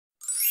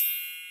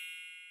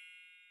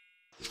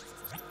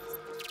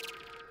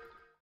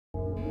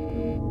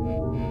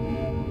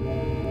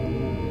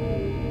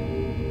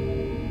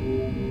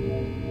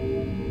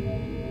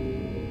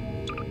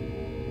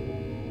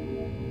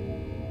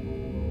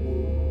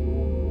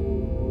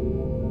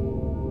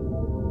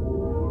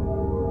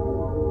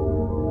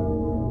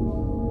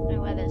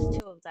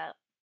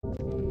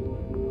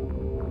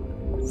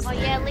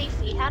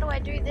I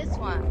do this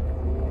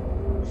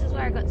one? This is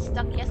where I got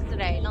stuck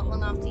yesterday, not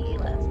long after you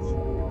left.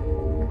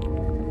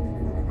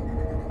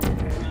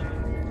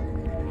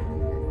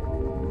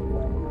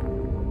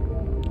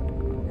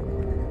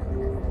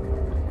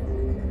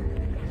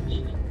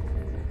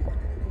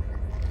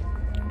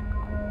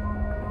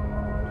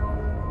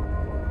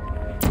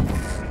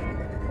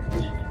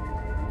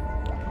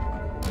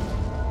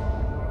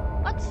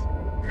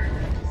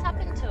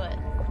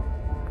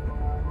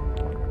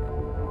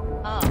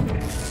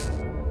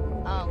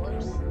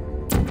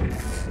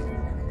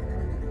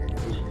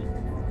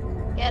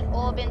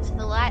 Into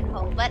the light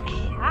hole, but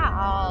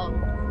how?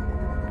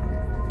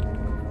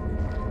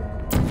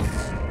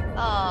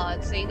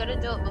 Oh, so you gotta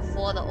do it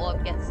before the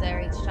orb gets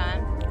there each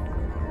time.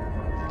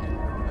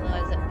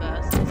 Otherwise it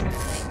bursts or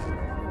something.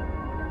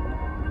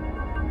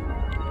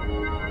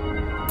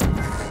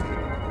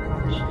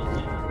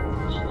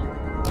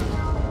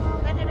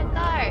 Where did it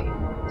go?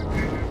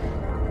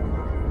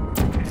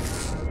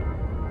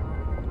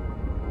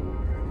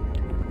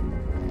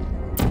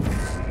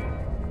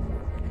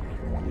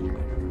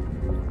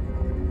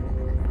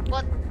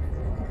 What?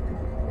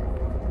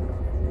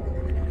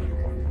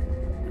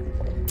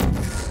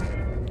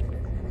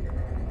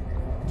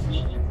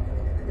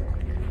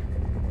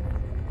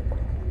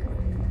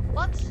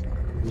 What?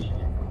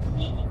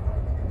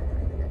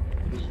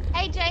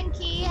 Hey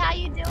Janky, how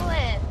you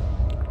doing?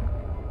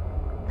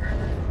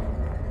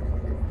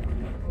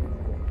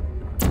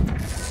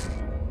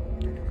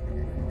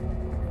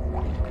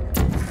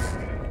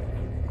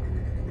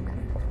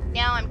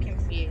 Now I'm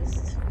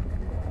confused.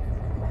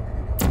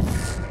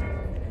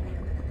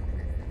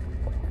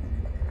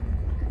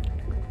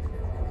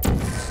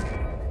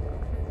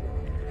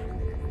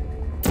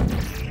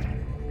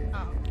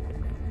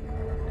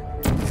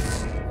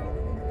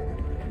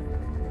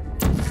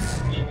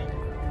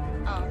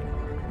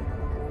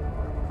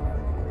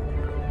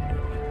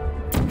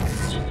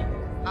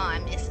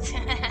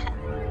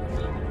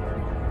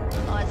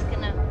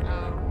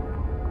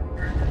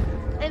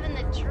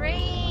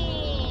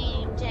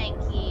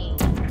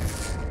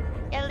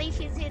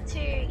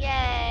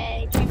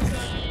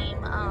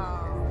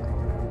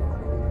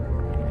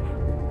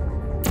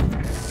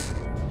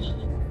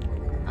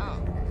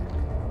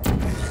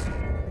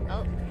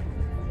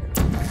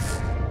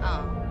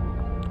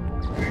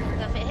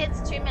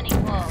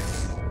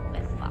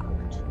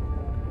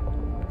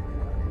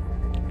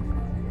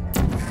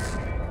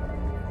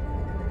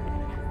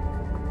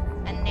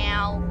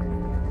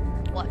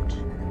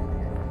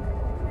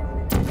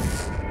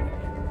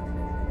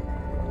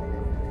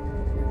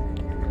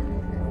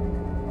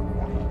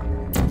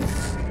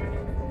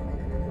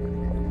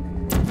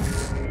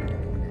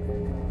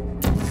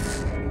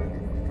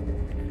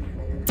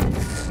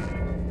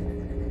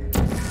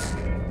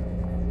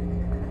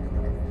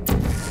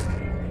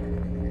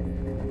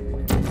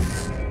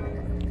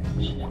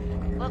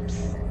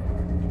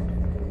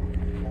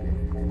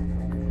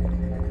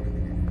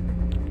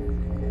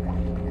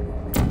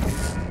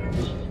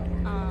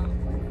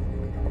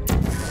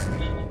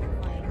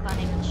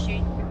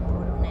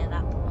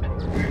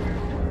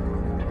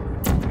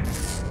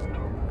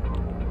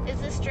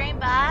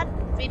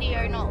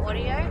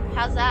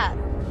 How's that?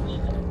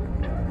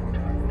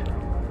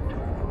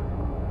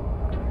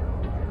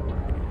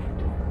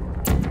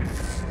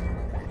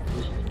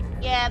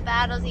 Yeah,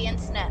 bad on the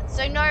internet.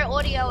 So no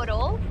audio at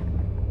all?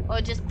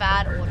 Or just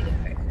bad audio?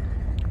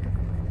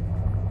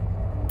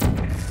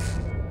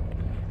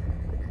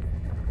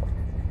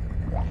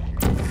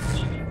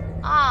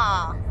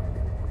 Ah.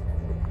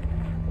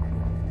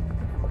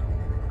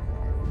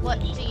 What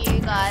do you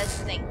guys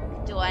think?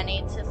 Do I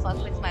need to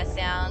fuck with my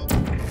sound?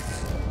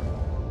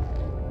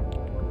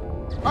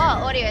 Oh,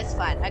 audio is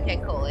fine. Okay,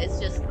 cool. It's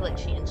just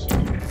glitchy and shit.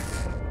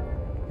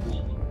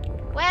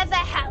 Where the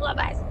hell am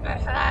I?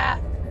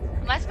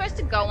 Am I supposed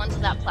to go onto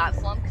that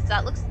platform? Because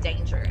that looks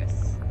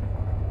dangerous.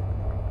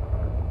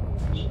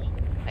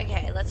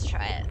 Okay, let's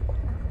try it.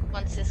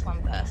 Once this one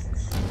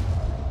bursts.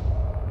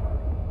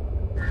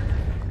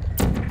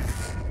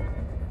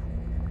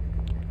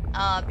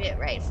 Oh, bit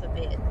rate for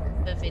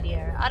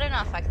video. I don't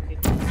know if I can do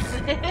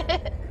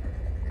that.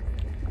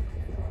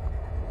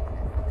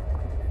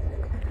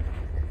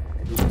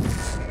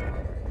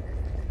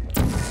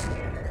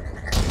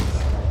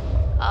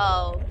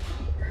 Oh.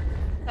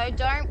 So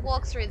don't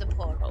walk through the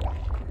portal.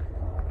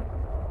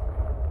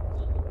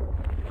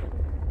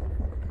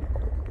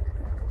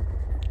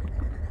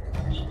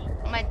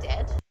 Am I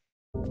dead?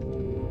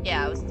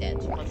 Yeah, I was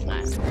dead, wasn't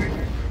I?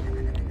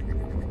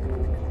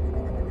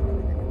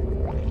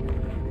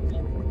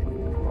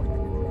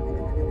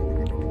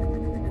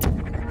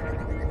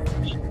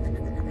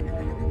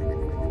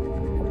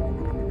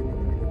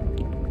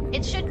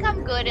 It should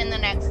come good in the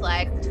next,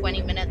 like,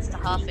 20 minutes to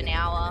half an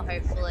hour,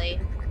 hopefully.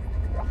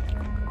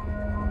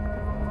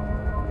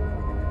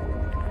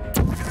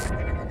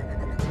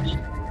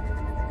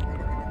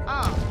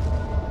 Oh.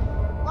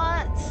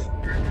 What?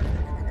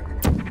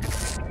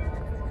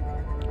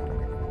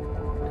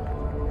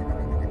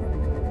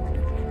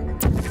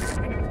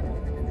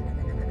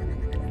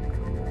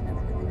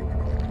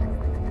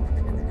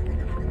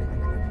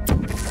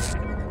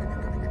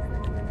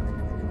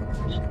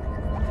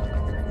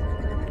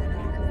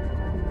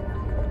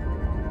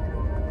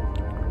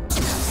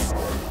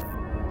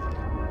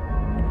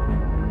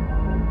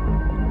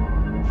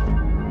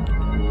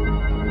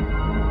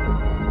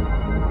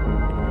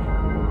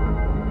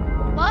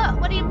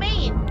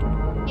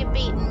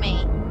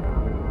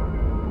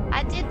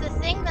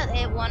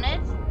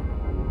 wanted?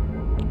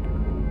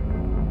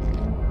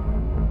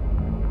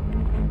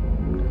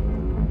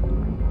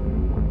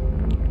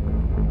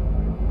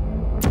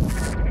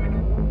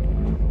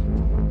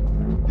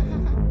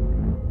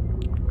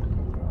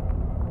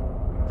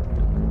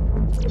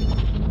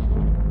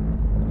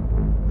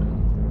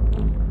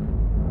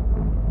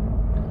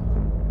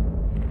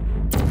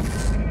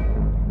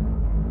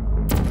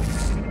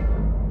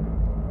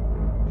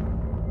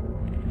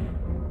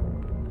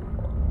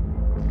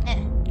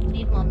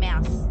 Need more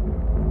mouse.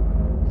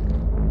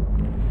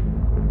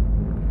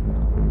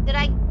 Did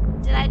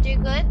I do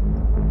good?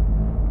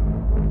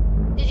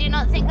 Did you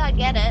not think I'd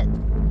get it?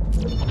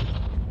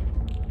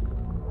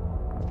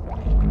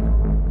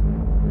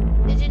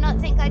 Did you not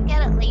think I'd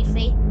get it,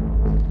 Leafy?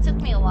 Took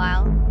me a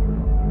while,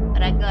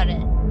 but I got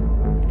it.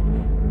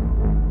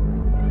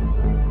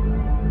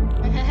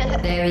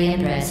 Very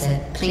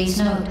impressive. Please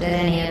note that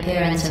any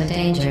appearance of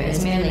danger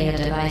is merely a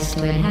device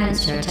to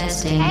enhance your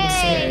testing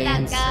experience. Hey,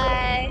 that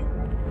guy!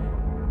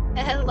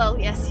 Lol,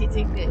 yes, you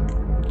did good.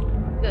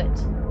 Good.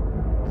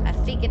 I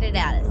figured it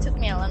out. It took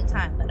me a long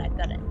time, but I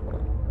got it.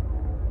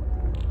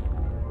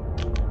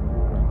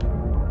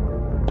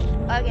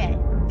 Okay.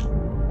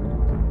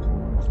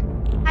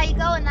 How you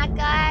going, that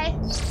guy?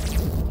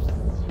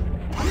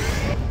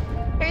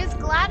 Who's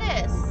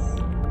Gladys?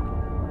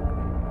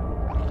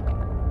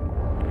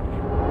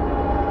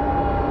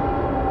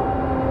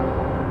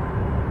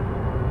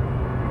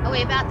 Are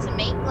we about to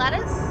meet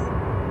Gladys?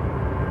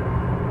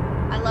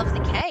 I love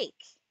the cake.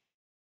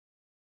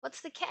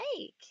 What's the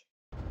cake?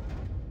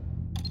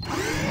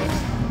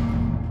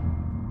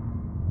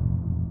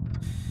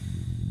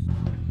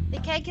 The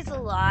cake is a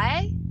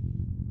lie?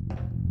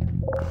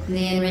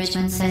 The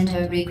Enrichment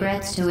Center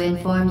regrets to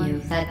inform you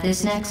that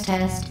this next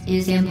test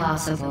is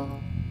impossible.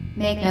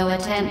 Make no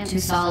attempt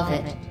to solve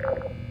it.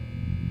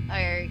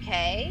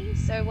 Okay,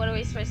 so what are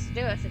we supposed to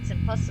do if it's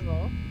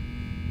impossible?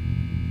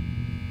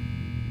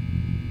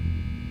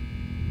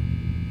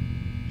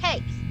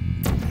 Cake.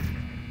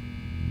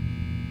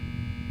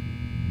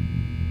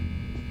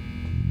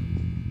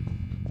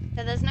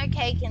 So there's no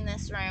cake in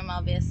this room,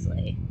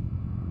 obviously.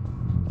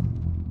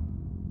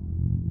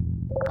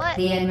 What?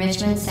 The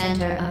Enrichment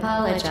Center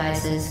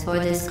apologizes for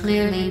this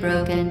clearly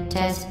broken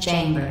test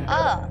chamber.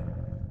 Oh.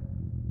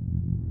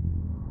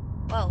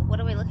 Whoa, what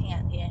are we looking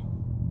at here?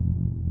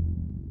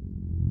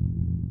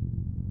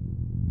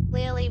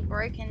 Clearly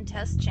broken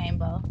test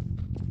chamber.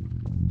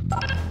 Oh.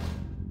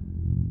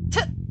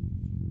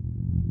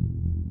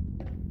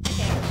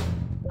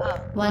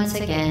 Once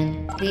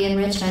again, the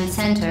Enrichment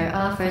Center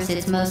offers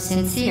its most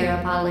sincere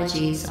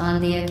apologies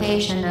on the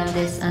occasion of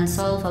this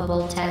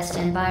unsolvable test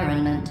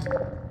environment.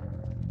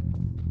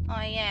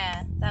 Oh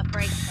yeah, that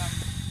breaks them.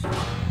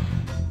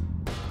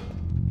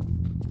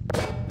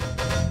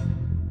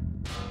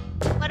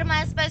 What am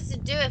I supposed to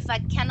do if I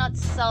cannot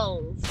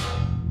solve?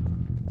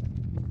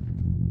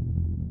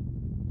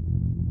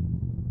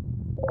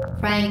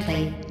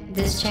 Frankly,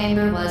 this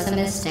chamber was a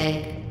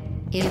mistake.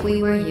 If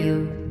we were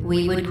you,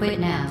 we would quit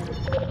now.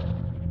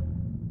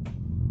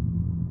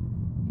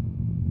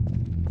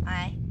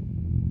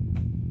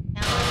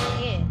 Now we're up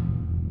here.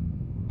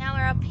 Now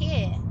we're up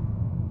here.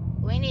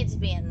 We need to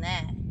be in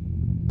there.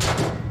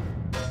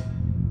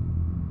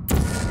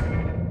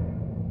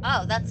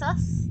 Oh, that's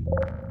us?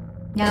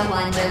 No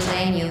one will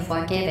blame you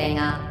for giving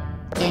up.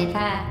 In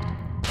fact,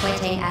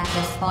 quitting at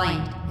this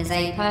point is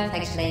a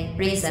perfectly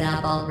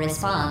reasonable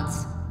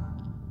response.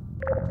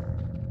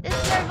 This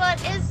robot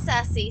is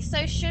sassy,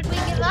 so should we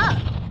give up?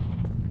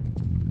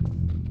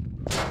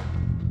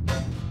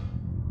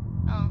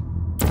 Oh.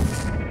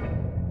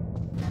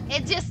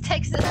 It just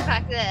takes us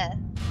back there.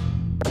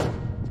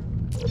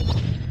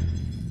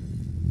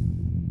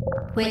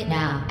 Quit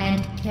now,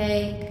 and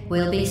cake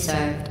will be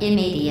served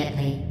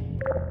immediately.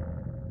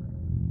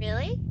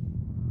 Really?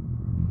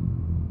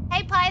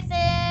 Hey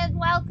Python,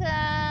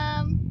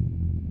 welcome!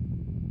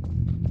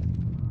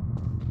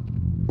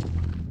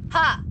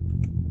 Ha!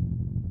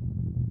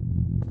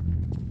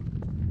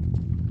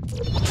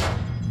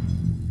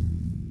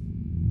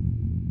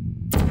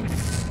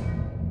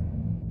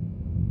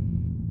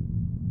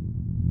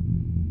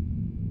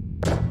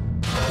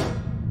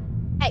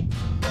 Hey!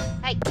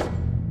 Hey!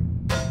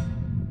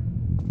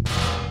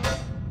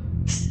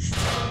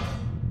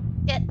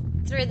 Get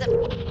through the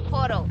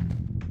portal.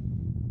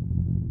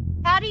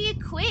 How do you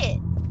quit?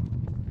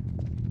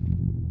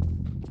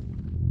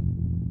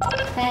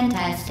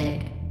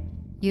 Fantastic.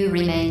 You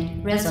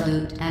remain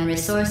resolute and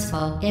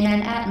resourceful in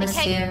an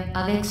atmosphere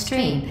of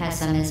extreme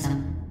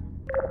pessimism.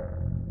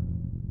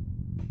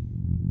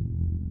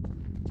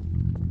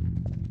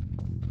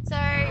 So,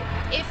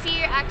 if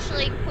you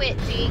actually quit,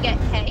 do you get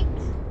cake?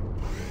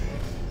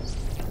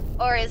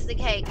 Or is the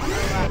cake a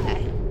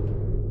lie?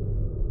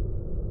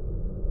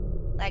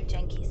 Like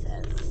Jenky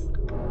says.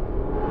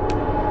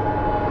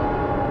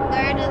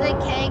 Go to the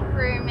cake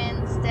room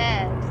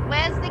instead.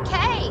 Where's the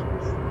cake?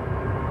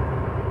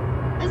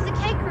 Where's the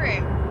cake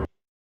room?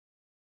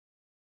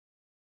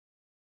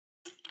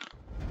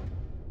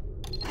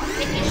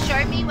 Can you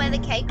show me where the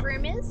cake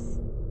room is?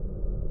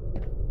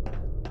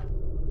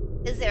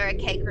 Is there a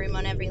cake room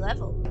on every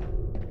level?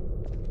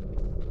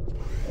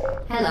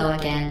 Hello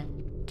again.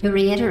 To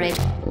reiterate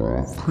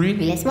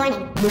previous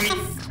warning.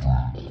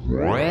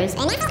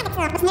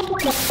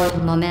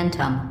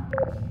 Momentum.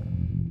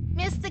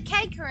 Missed the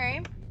cake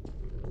room.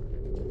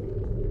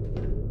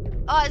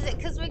 Oh, is it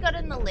because we got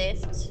in the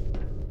lift?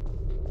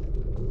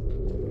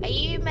 Are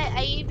you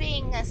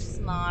being a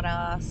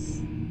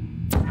smartass?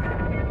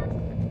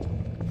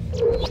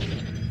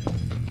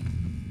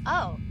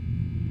 Oh.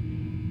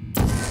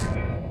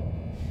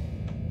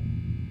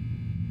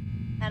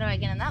 How do I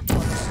get in that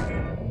portal?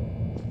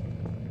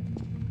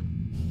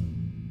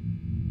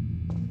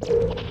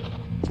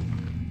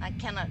 I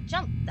cannot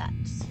jump that,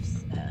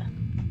 sir.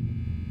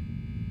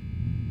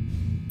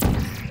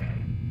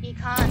 You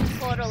can't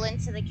portal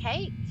into the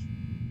cake?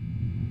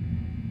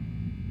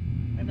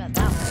 What about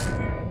that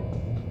one?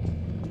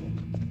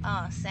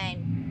 Oh,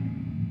 same.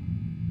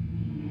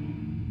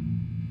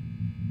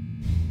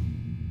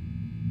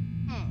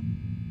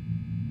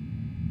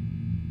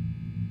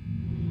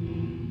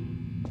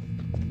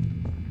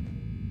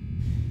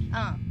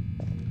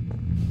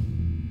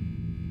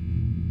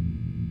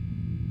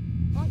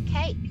 What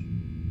cake?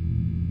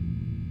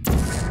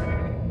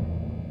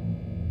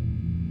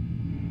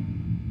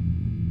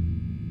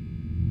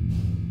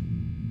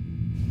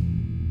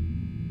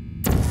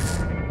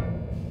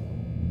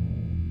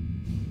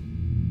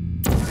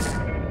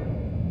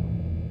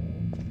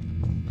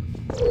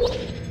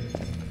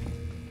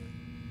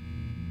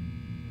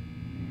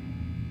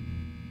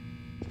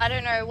 I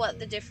don't know what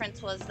the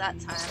difference was that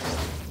time.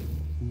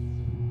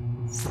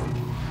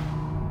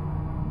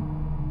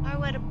 Or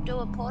where to do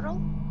a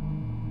portal?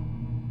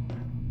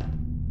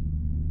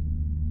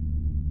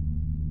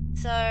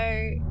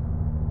 So...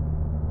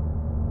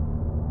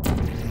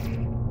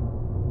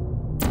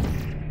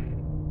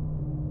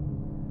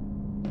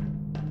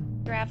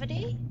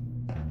 Gravity?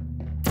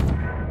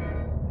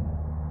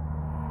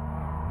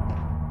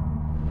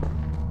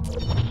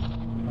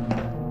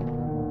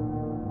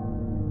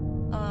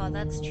 Oh,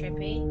 that's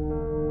trippy.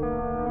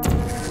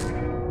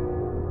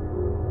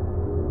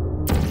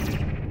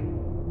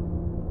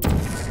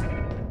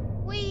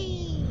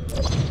 Whee!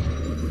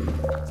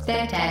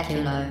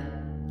 Spectacular.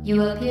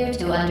 You appear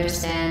to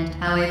understand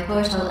how a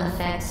portal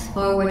affects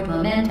forward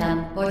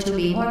momentum, or to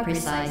be more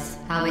precise,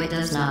 how it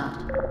does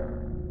not.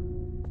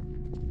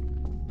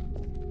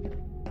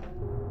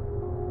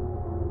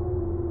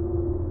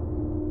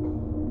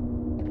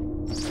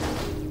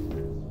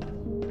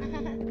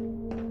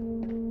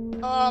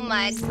 Oh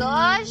my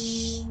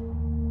gosh!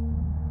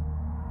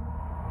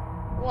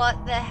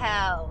 What the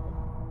hell?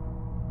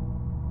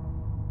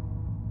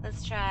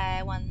 Let's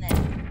try one then.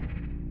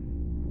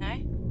 No?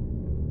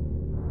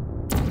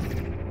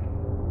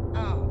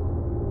 Oh.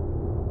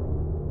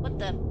 What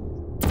the?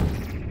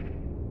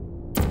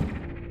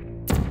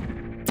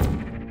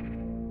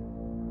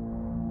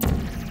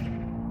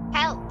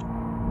 Help!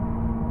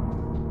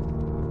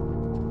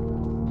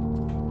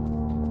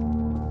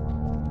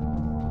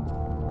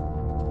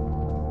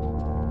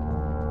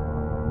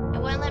 It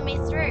won't let me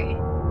through.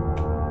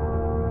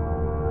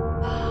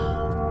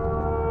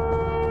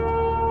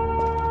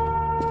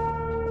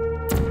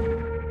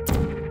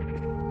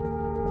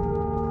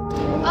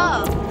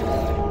 Oh.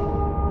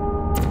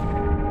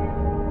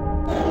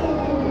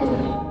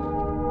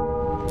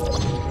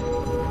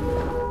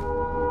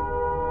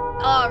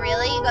 Oh,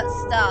 really? You got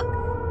stuck.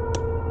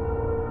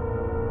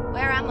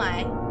 Where am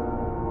I?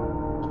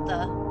 What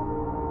the?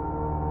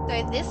 So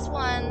this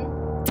one...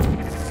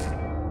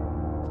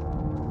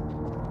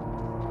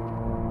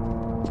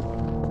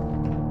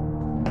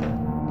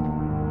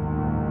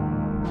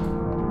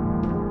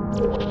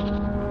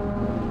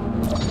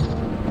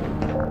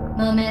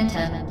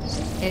 Momentum,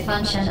 a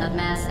function of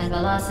mass and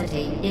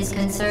velocity, is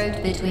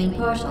conserved between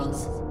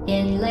portals.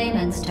 In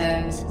layman's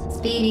terms,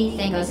 speedy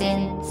thing goes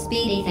in,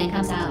 speedy thing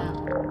comes out.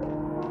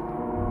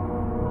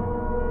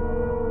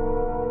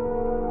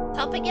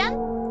 Top again?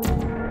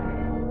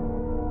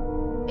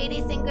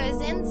 Speedy thing goes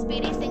in,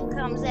 speedy thing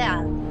comes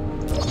out.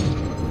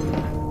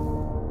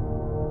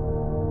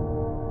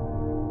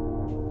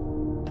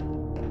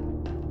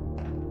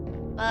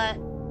 But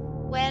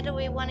where do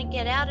we want to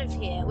get out of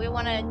here? We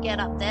want to get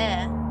up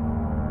there.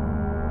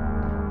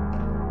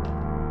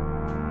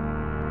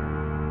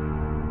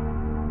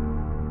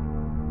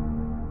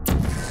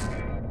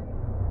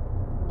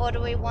 Or do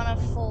we want to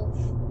fall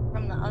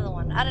from the other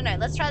one? I don't know.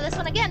 Let's try this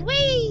one again.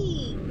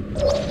 Whee!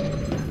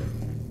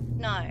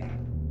 No.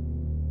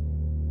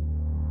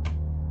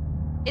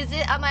 Is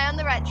it? Am I on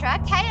the right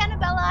track? Hey,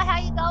 Annabella, how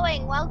you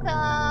going?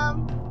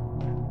 Welcome.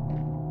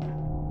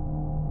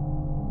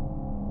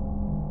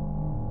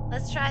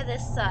 Let's try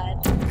this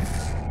side.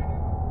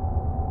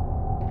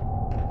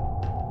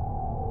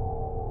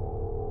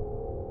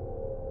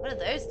 What are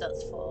those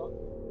dots for?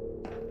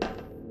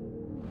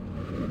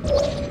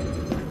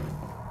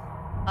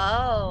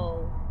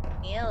 Oh,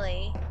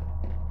 nearly.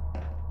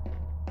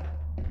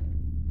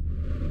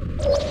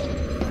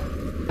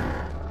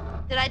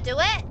 Did I do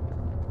it?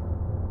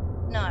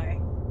 No.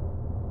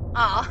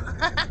 Oh.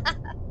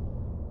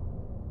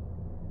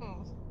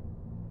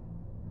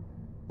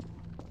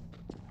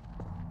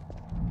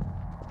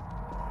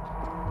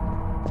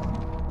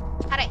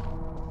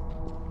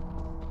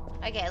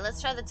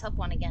 let's try the top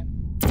one again.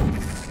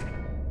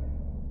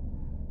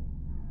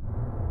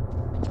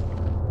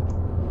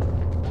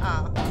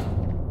 Oh.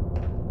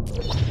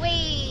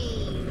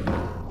 Whee!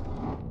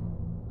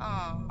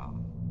 Oh.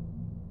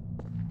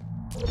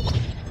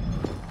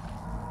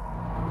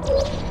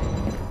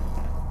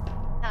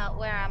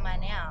 Where am I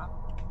now?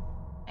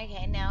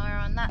 Okay, now we're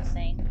on that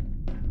thing.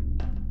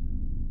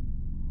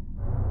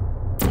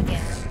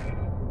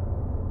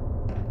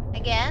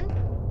 Again?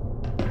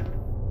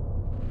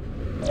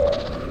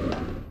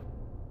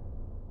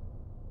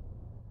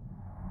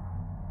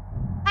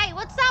 Hey,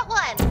 what's that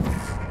one?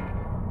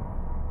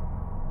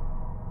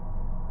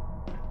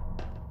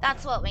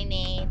 That's what we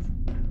need.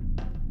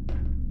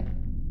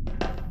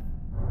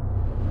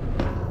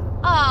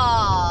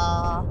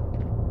 Oh.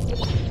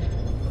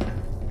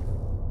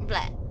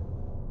 Bleh.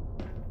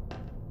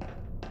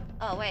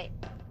 Oh, wait.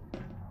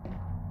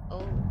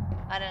 Oh,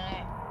 I don't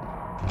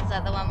know. Is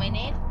that the one we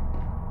need?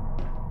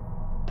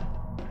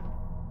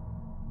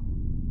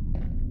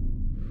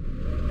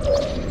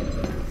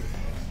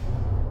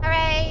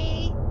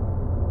 Hooray!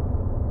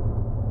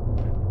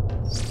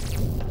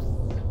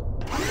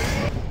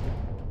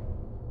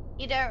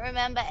 You don't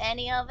remember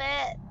any of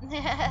it?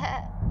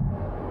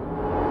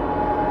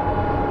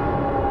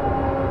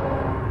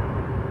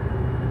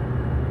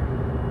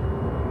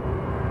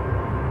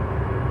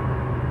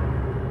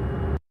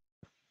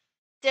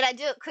 Did I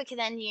do it quicker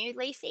than you,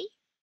 Lucy?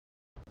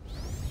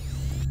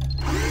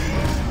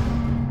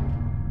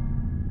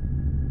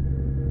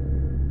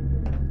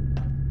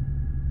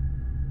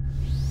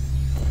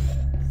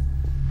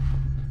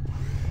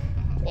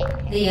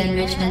 The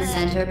Enrichment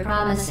Center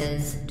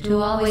promises to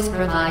always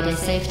provide a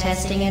safe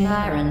testing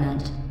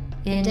environment.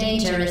 In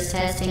dangerous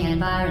testing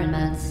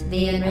environments,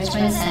 the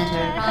Enrichment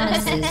Center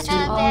promises to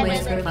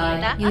always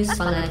provide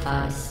useful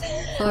advice.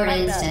 For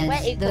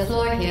instance, the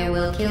floor here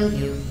will kill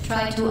you.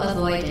 Try to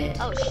avoid it.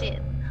 Oh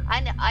shit.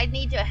 I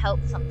need your help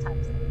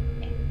sometimes.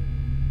 Okay.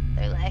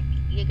 So like,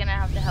 you're gonna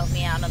have to help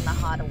me out on the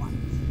harder ones.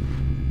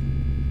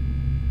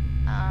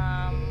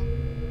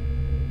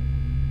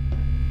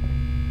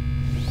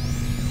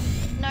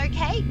 No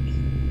cake?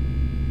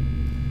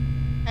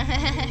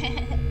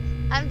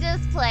 I'm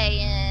just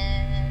playing.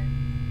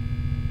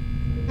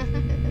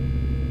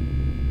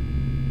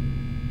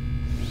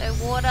 So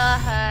water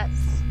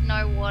hurts,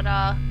 no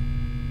water.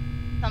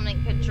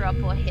 Something could drop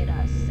or hit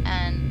us,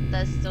 and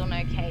there's still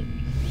no cake.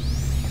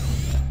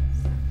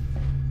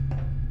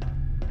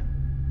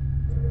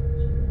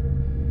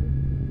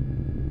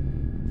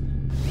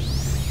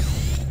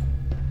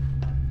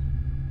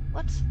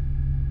 What?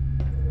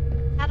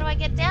 How do I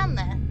get down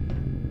there?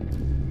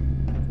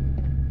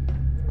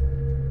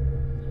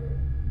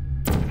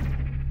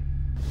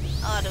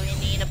 Oh, do we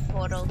need a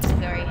portal to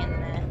go in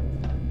there?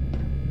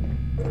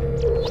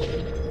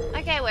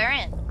 Okay, we're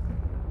in.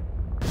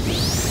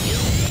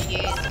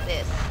 Use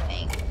this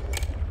thing.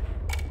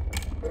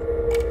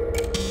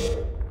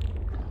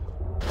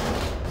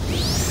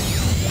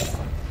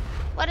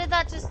 What did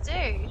that just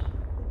do?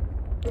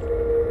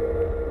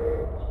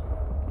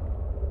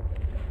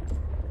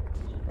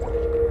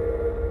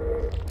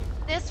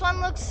 This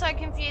one looks so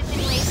confusing,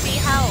 Lucy.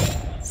 Help.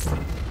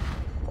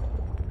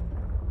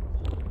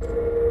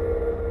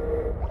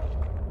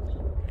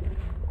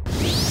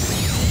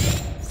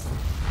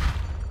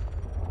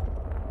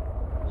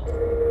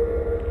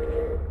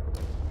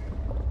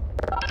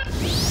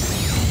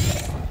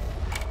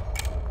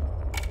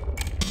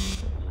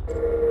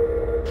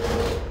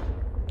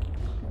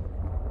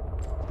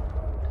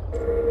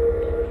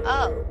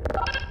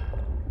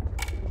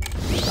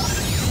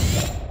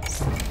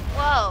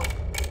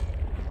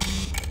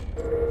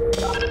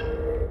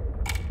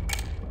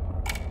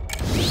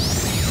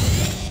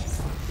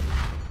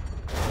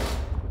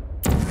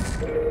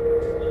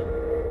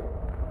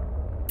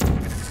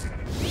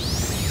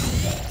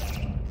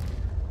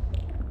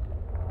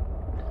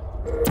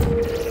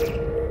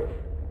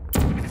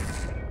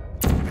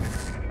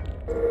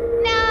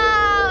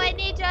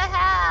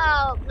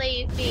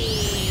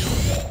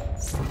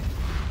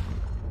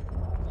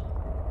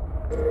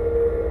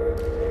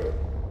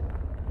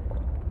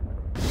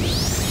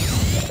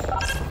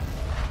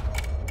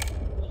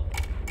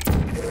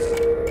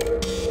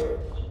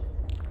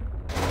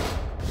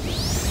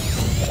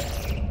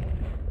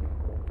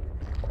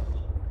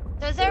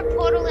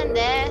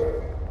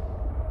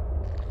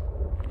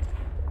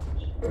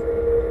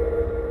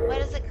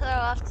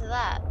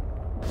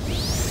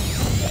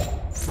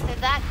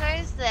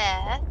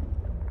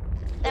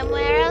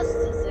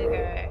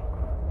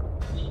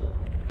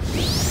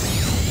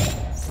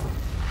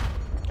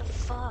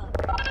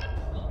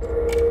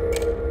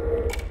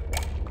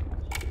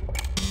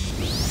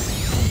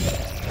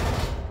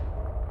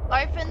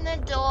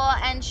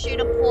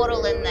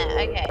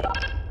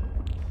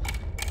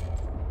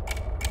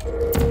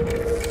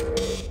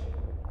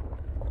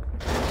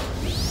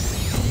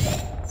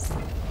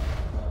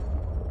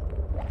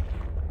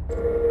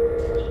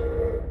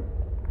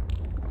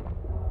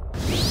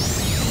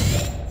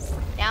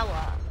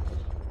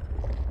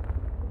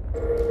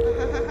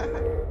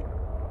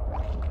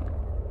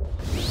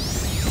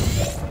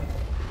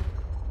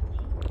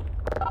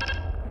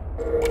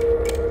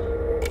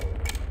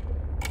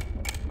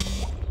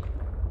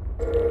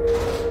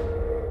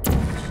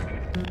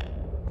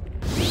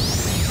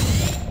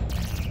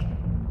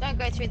 Don't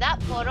go through that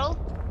portal.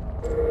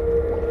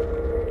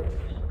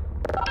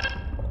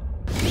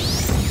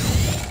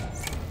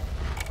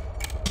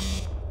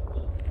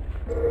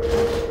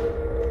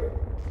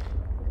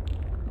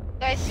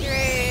 Go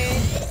through.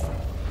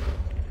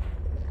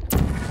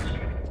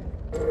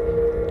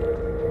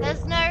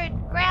 There's no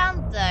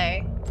ground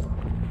though.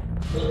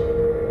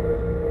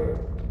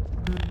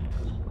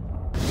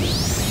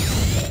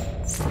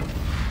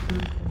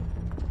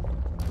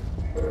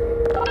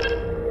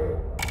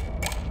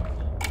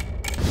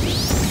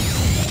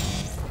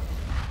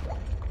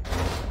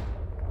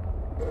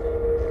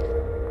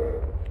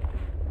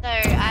 So I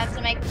have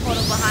to make a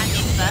portal behind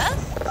me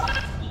first?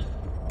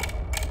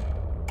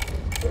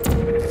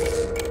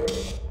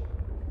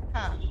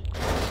 Huh.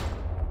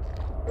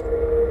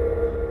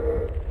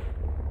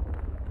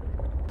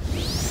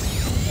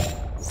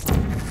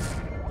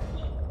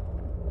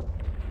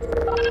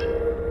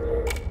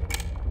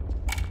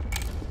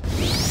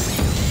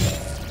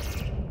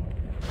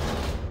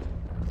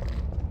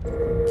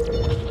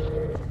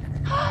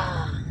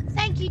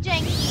 Thank you,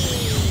 Janky.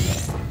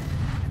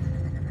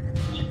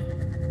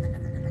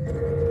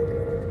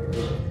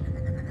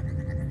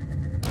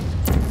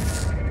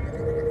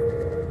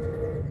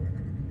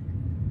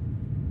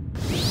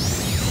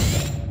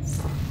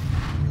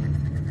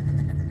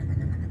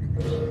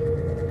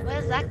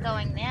 Where's that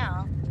going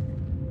now?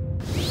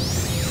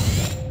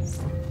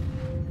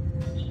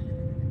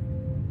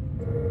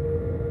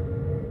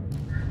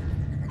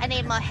 I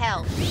need more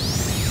help.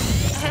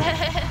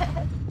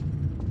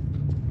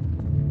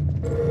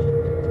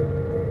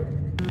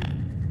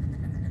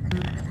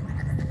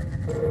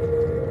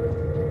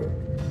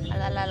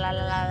 La la la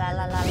la la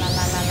la la la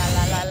la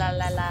la la la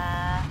la la.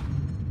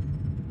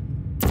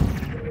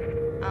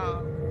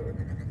 Oh.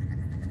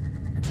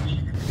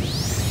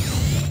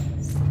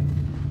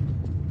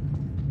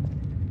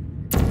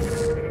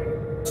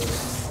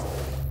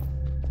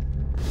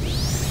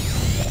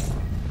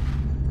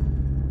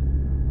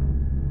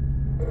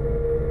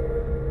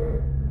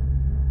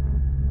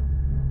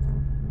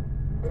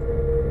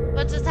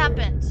 What just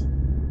happened?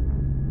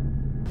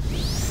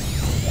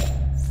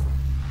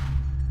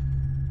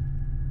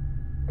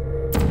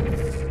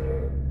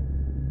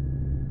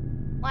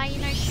 Why are you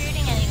not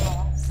shooting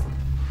anymore?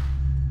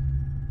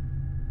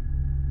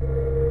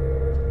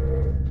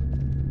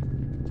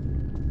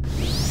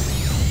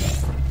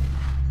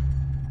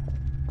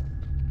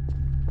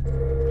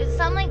 Did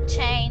something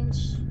change?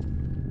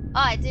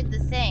 Oh, I did the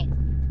thing.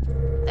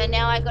 So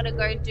now I gotta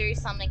go do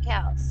something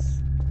else.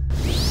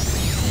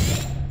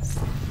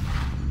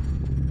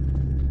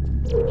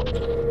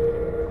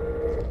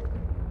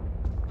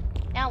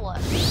 Now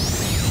what?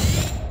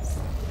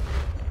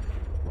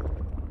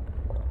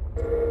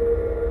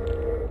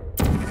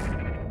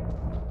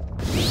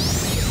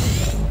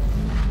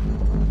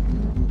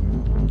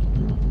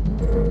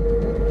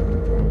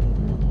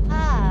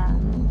 Ah.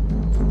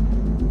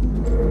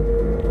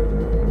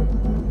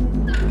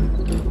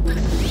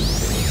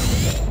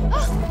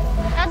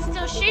 That's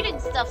still shooting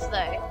stuff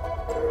though.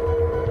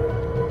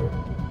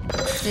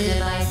 The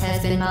device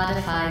has been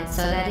modified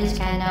so that it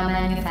can now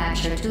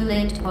manufacture 2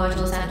 linked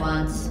portals at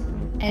once.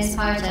 As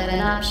part of an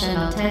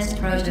optional test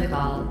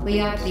protocol,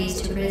 we are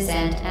pleased to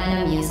present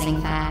an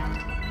amusing fact.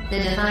 The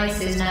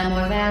device is now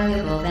more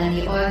valuable than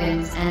the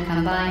organs and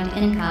combined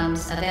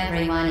incomes of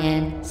everyone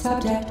in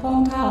Subject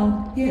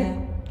hometown, here.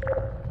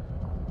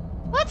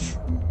 What?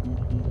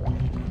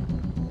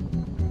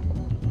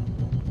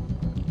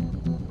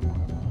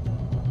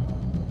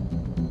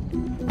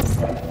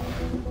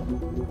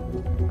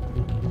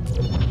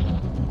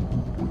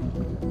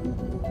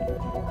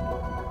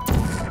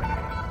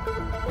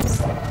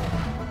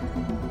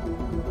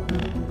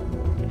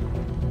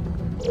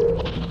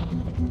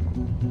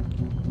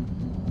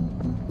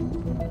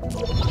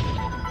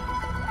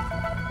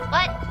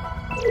 What?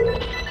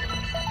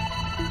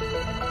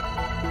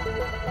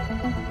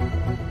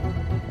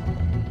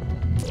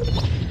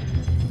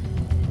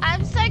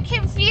 I'm so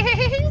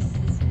confused.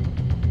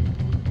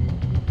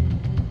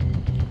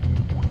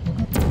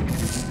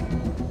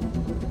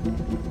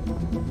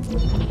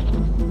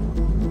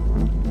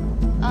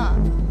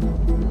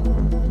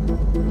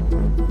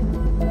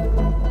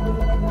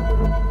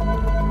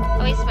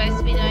 Are we supposed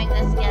to be doing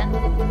this again?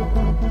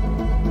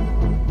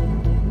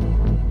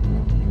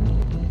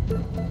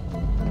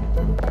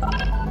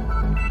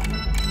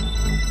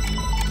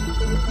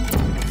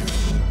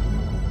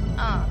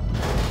 Oh.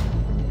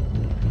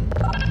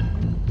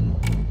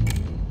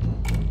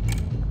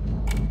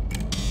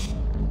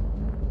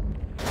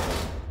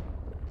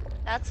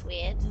 That's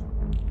weird.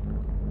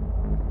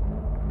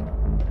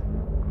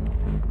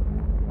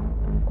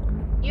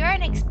 You're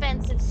an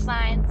expensive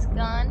science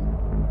gun.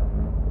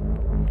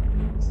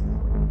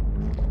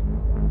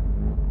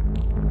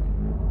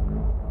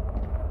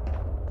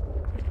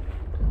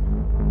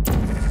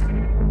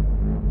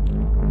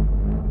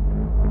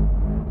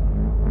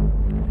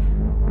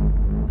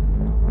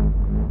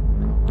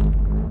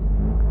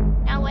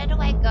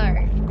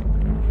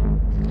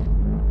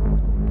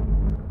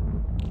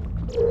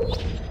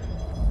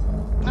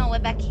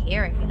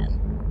 here again.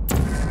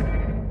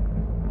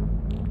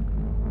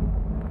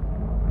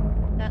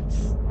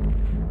 That's...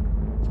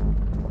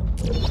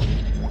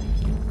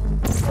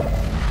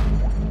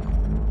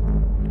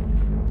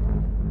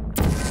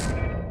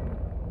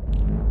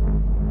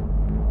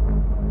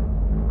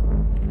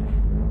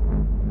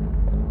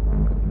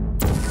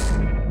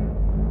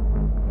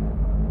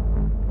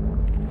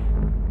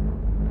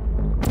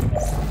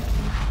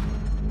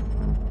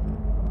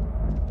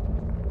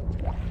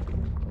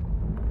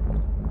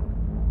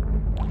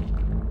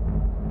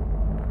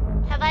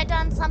 Have I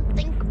done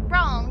something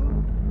wrong?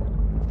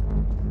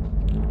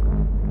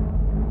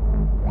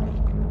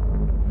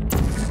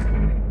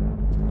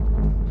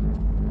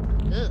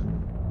 Ugh.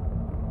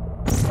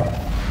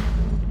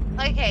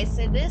 Okay,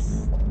 so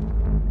this...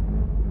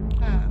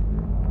 Huh.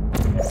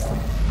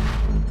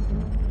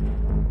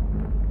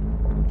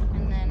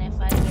 And then if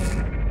I do...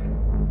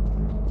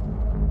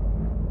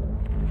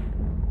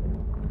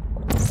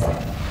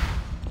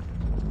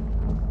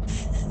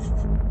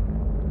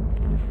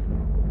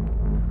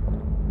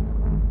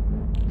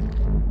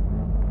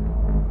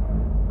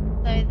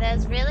 So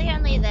there's really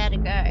only there to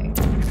go.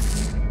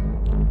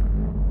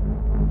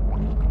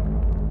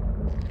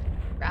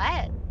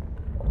 Right?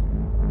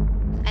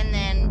 And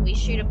then we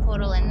shoot a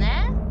portal in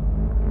there.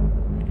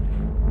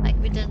 Like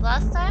we did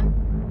last time.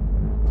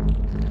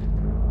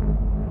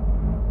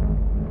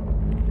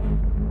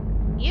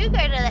 You go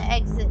to the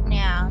exit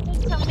now.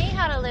 Don't tell me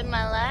how to live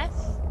my life.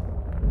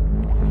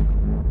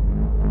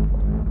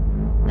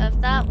 So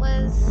if that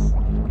was...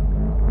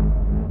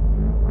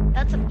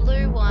 That's a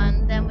blue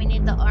one, then we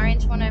need the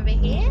orange one over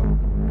here,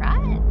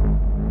 right?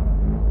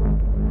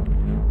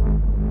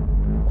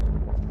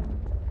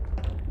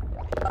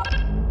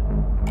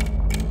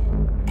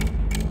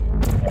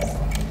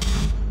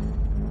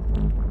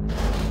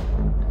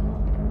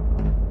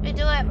 We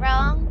do it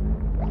wrong?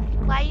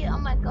 Why are you oh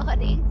my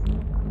godding?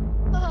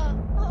 Oh,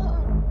 oh.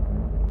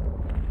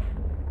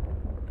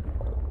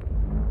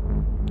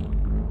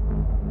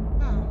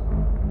 Huh.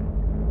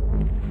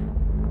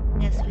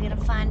 Guess we're gonna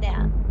find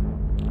out.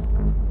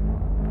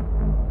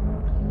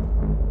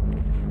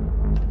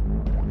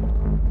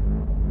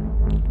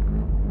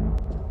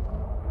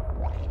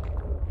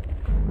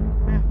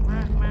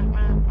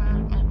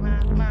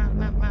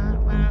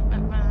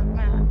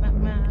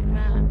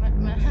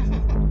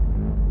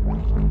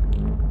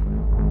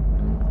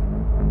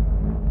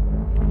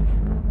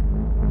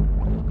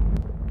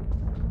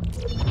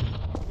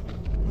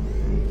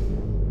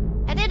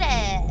 I did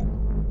it!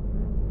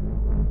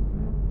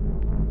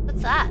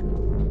 What's that?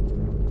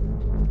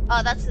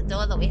 Oh, that's the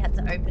door that we had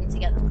to open to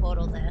get the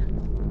portal there.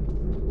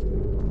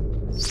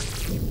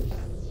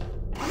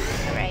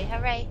 Hooray,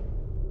 hooray.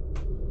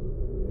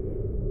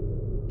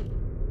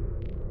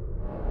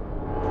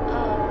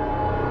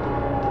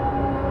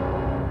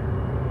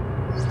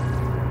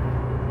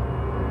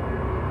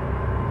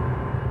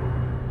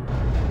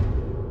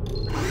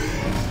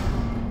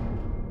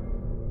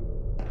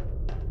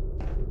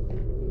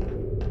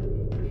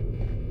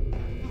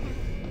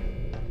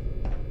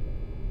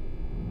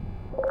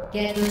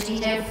 Get Luci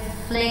there,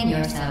 fling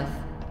yourself.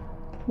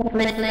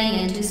 Fling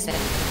into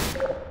space.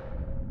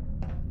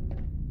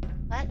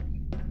 What?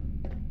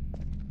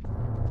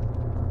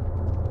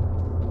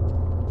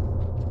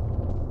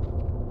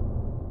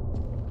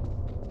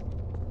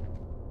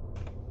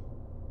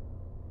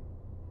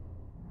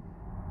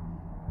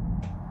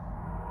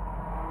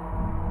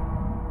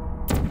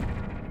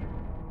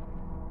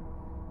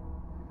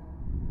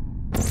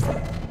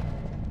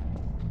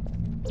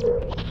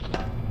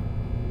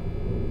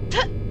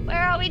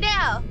 Where are we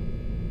now?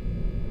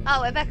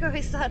 Oh, we're back where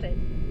we started.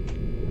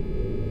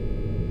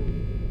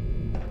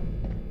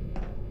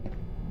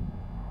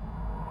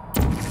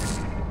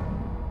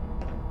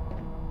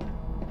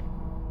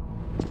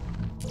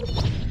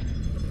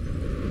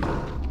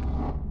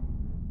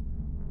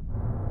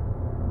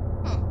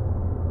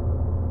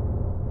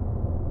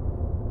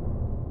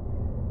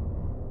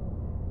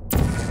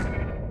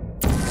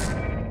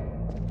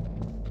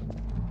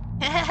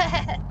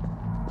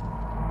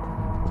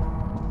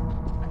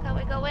 Look how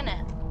we go in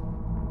it.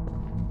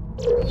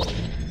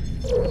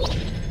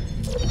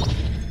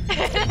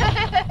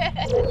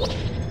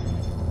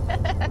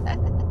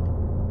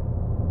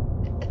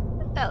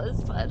 That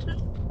was fun.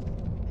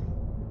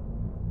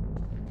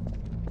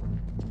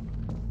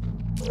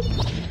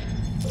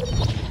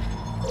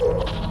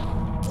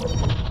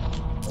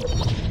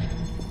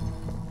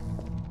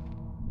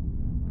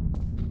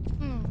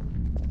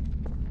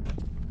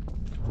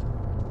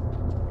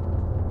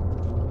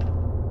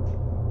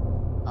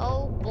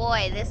 Oh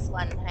boy, this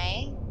one,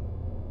 hey?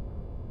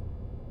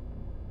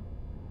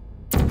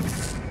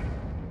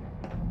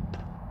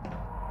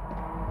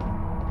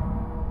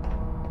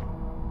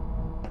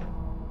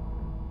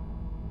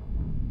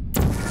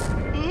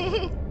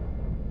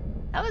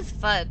 That was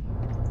fun.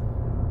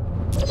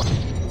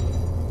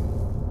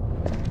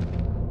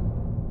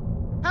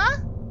 Huh?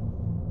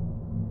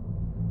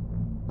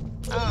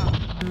 Oh.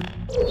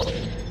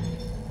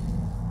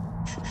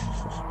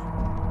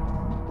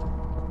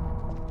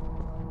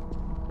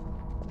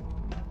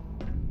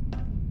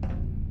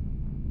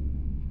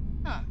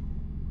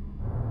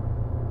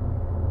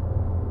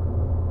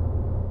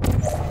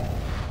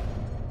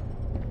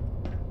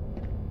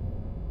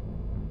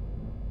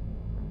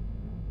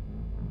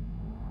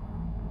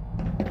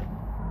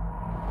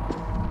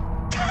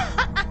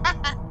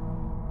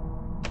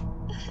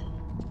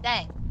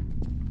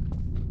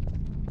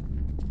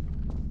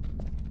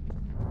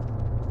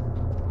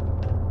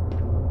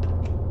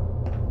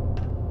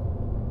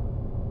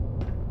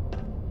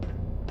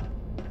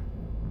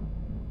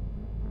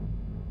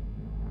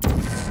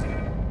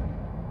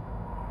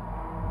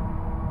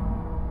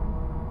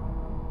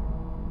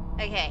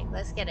 Okay,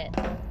 let's get it.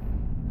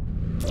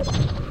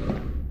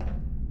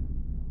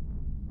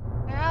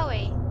 Where are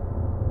we?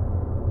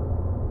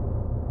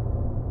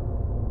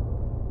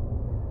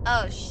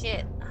 Oh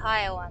shit,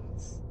 higher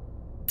ones.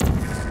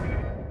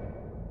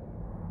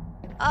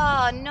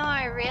 Oh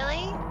no,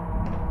 really?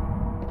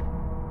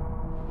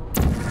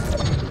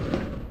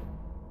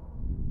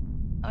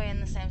 Are we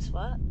in the same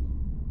spot?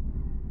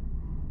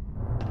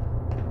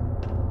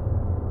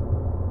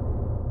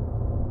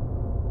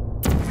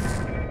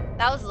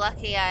 That was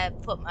lucky I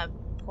put my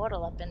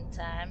portal up in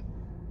time.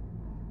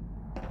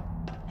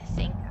 I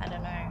think, I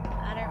don't know.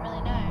 I don't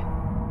really know.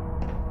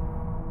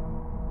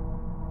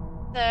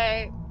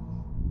 So,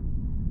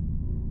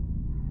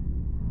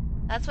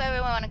 that's where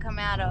we want to come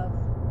out of.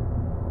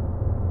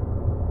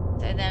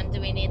 So then, do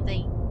we need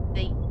the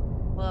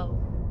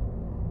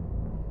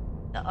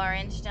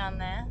orange down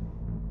there?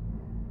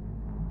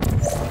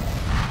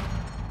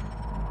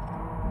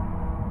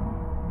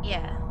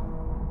 Yeah.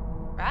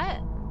 Right?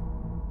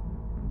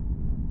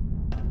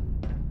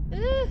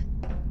 Ooh.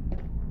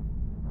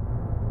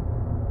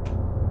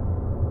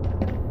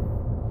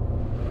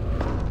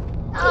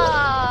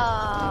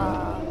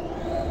 Oh.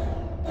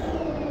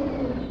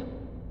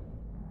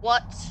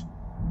 What?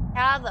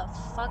 How the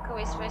fuck are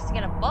we supposed to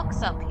get a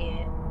box up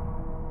here?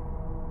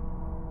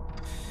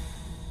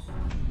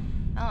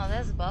 Oh,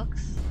 there's a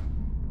box.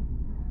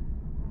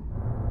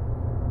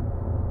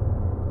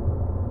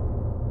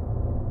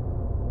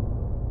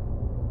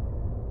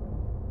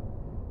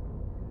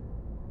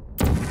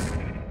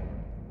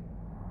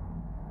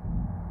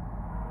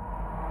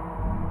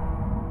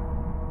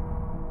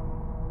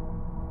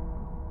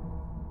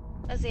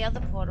 Where's the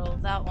other portal?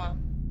 That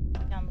one.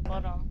 Down the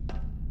bottom.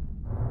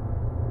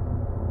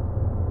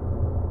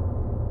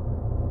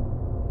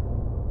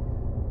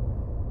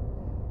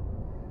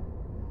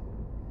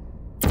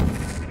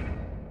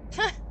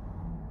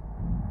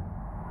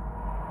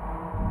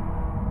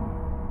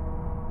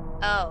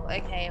 Oh,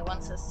 okay, it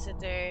wants us to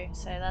do,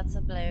 so that's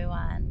a blue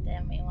one,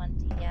 then we want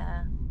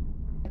to,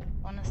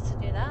 want us to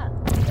do that.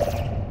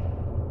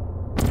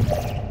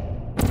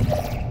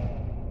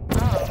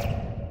 Oh,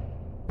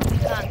 we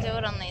can't do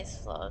it on these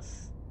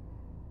floors.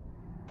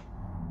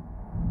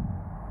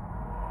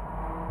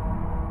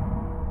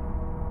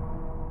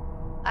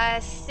 I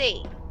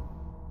see.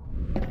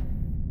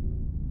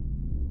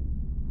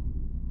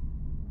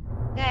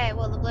 Okay,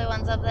 well the blue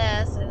one's up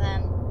there, so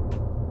then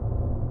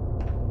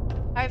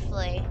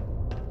hopefully.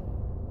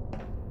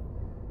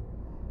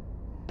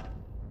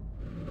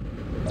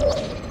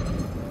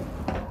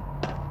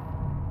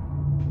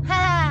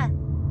 Ha!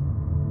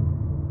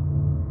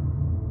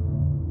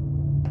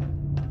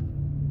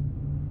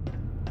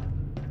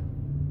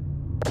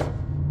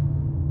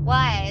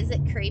 Why? Is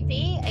it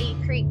creepy? Are you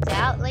creeped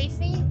out,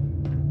 Leafy?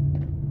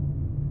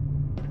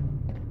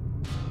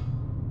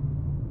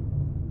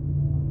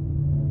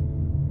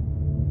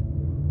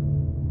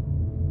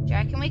 Do you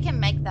reckon we can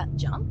make that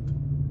jump?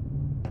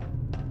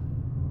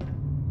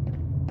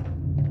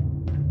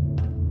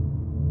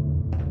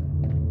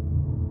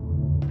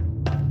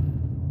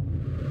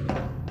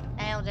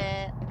 Nailed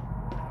it.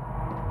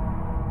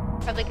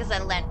 Probably because I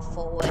leant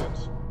forward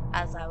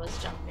as I was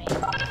jumping.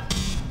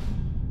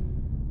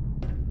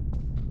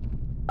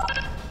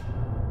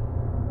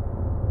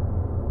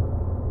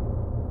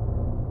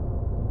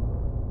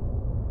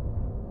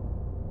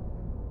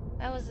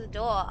 Where was the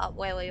door? Up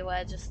where we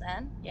were just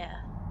then?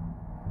 Yeah.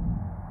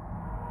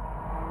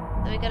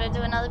 So we gotta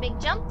do another big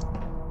jump?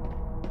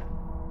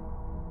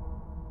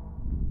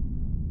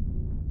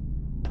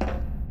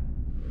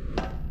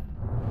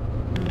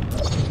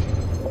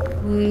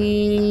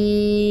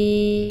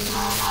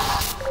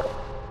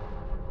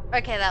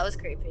 Okay, that was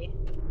creepy.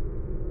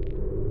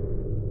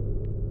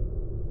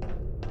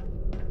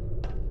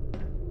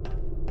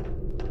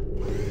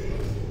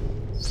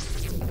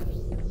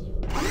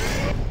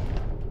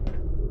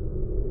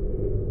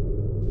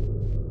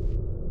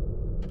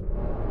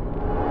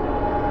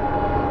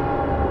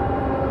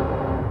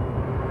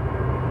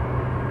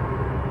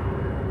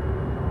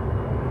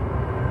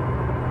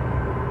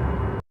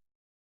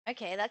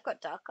 Okay, that got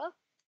darker.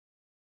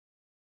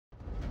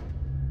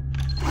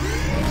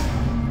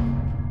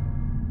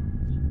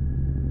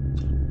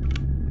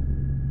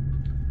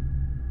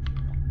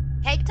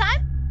 Cake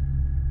time?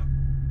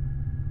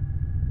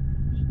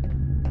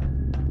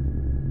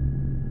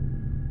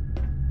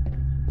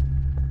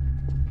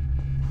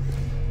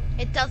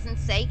 It doesn't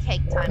say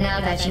cake time. Now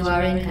that you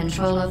are in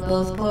control of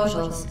both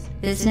portals,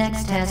 this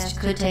next test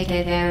could take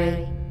a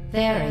very,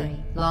 very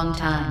long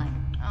time.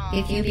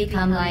 If you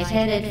become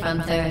lightheaded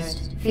from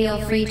thirst, feel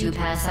free to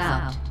pass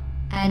out.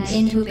 An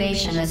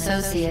intubation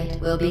associate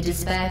will be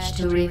dispatched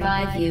to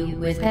revive you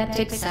with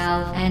peptic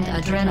salve and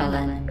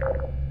adrenaline.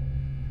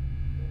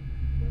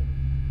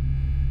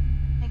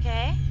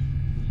 Okay.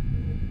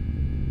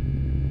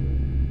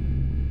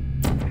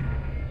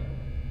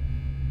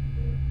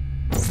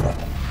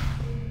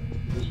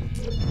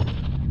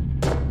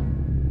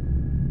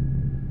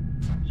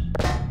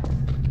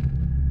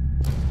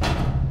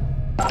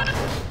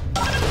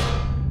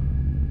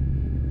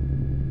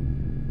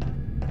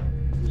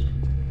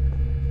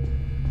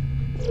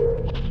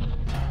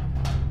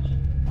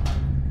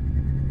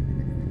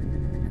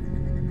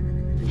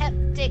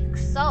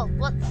 salt.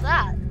 What's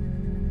that?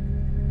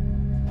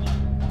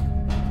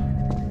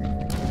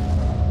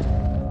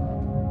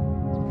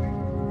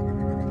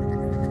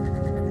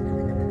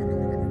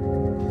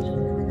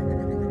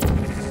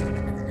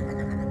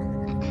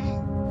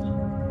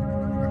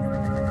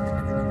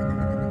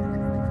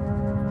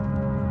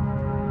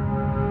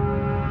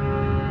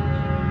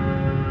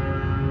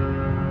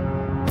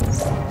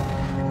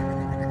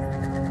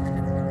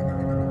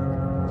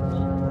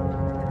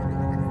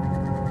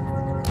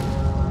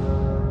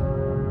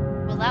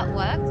 Will that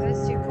work,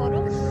 those two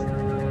portals?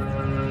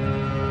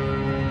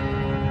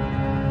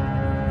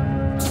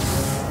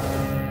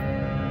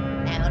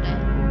 Nailed it.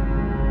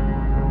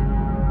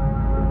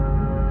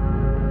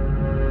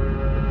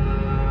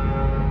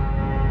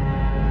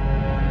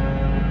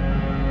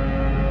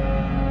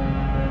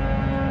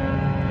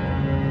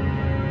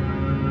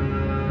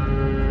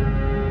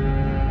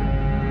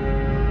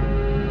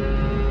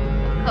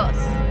 Of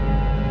course.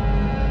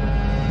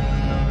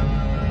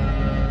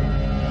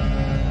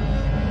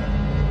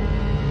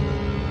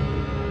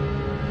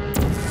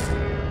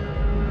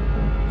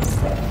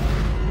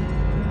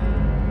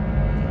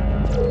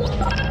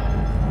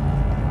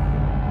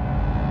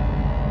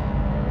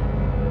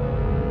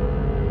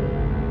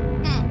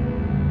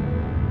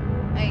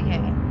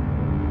 Okay.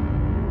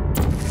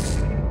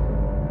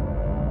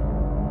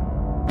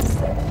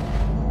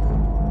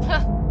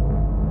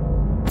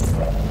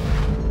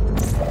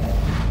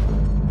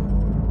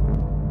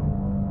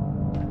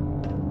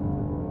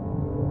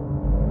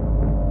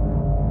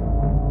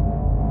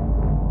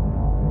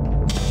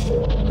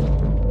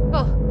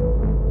 Oh.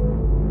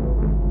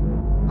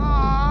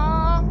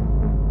 Aww.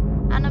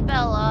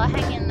 Annabella,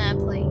 hang in there,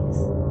 please.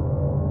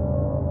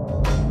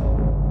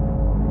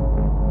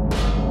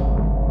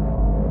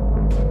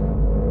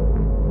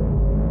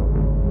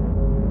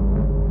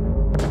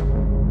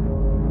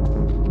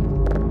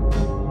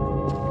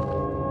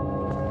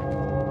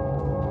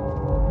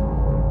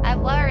 I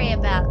worry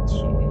about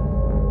you.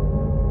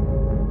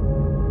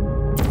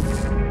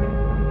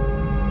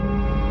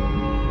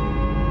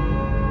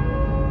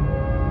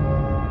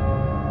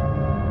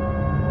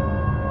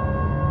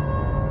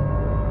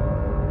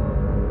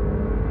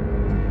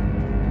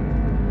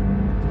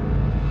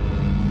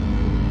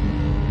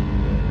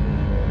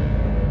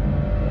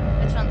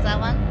 Which one's that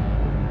one?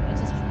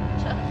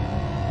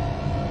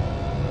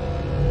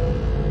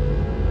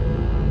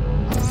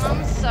 Oh,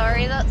 I'm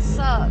sorry, that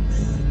sucks.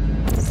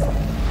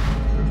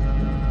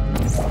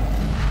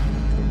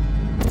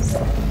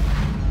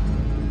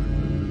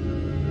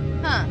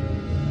 Huh.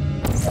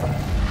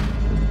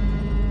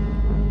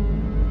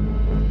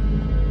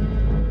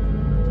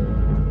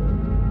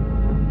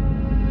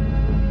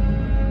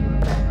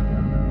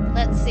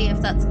 Let's see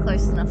if that's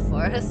close enough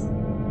for us.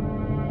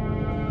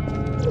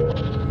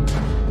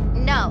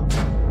 No.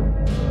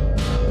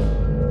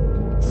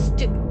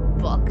 Stupid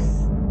box.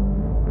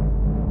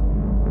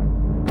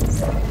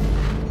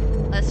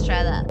 Let's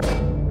try that.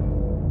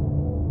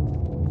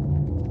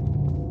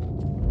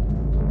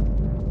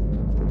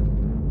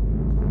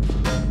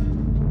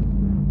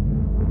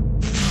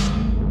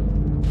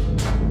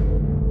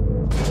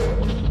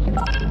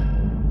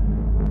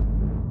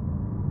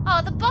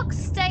 Oh, the box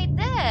stayed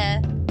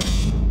there.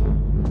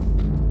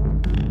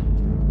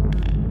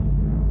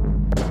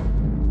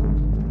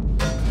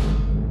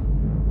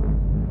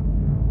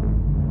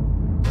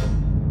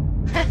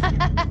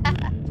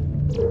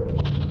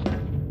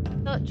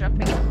 Thought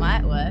dropping it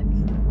might work.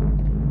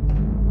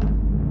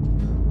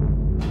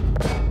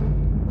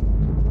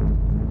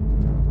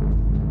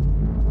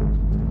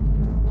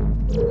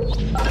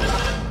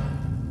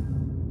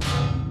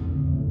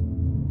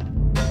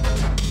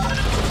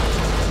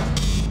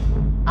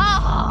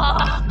 Oh!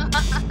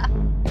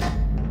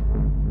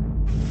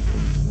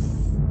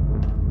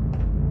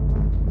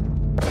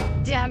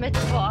 Damn it,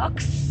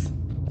 box.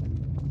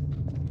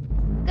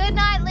 Good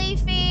night,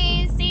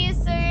 Leafy. See you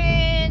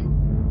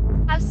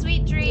soon. Have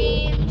sweet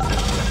dreams.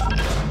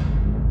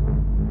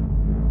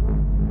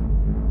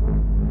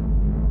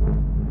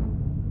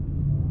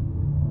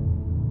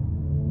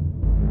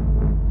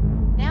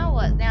 Now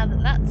what? Now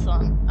that that's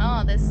on.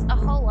 Oh, there's a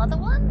whole other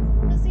one?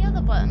 Where's the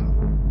other button?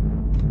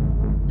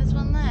 There's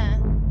one there.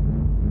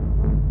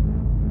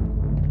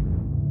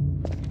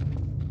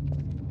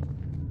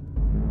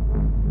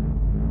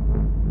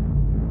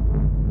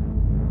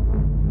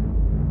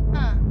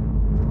 Huh.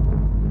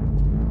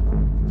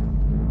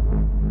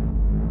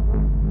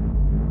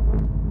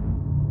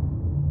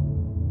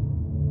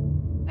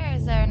 Where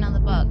is there another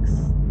box?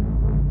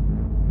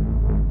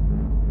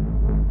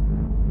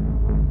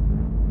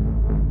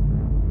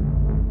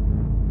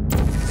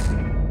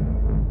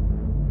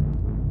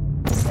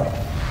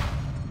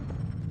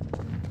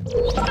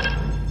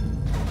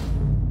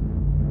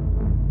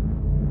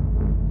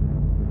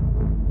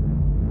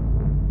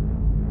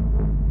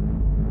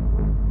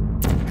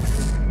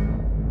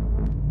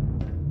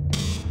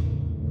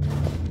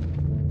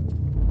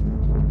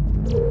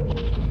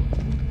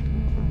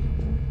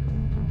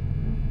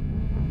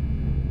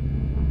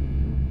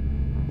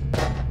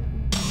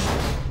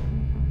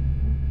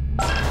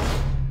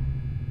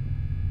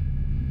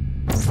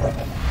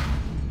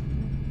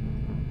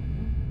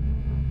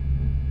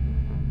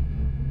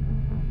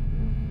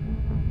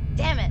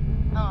 Damn it.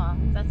 Oh,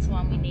 that's the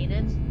one we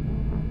needed.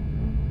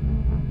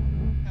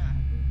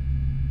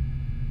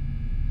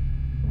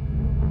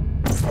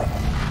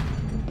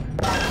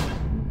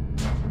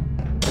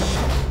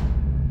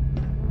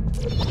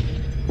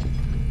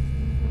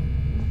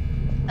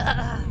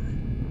 Ugh.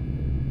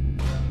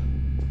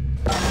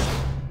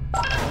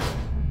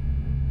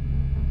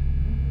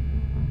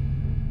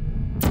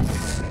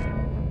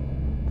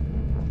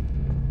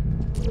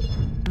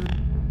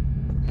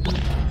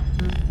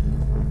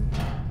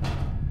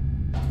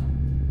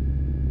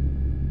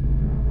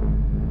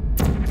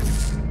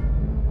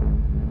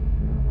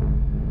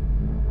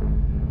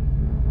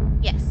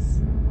 Yes.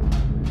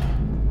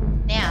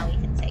 Now we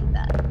can take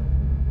that.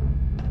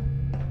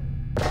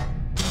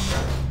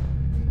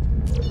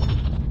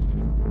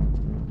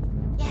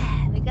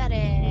 Yeah, we got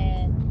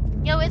it.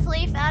 Yo, is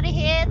Leaf out of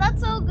here?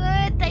 That's all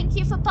good. Thank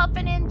you for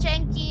popping in,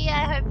 Jenky.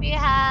 I hope you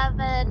have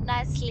a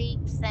nice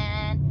sleeps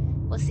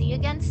and we'll see you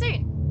again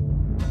soon.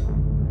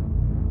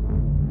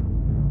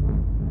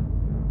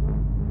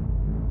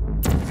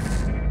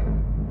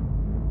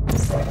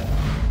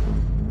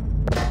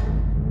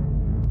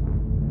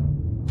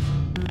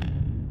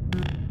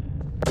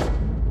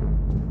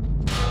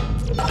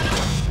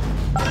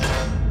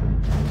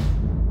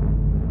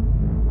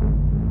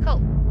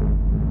 Cool.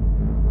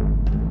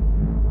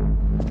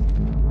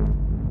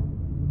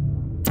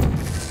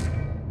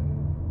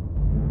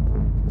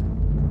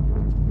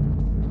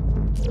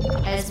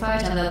 As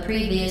part of a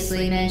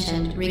previously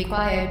mentioned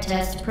required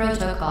test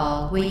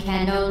protocol, we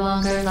can no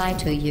longer lie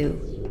to you.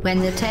 When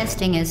the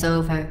testing is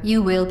over,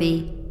 you will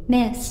be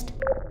missed.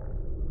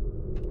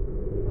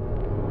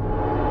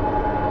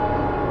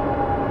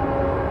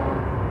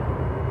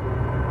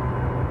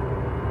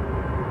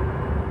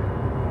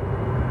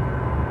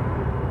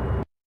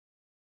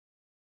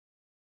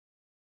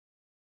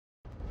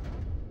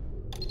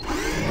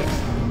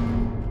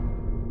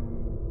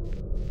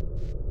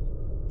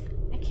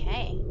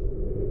 Okay.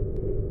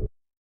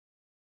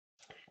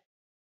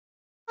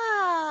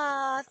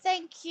 Ah,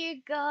 thank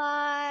you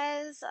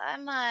guys. I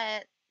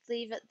might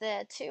leave it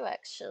there too,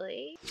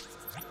 actually.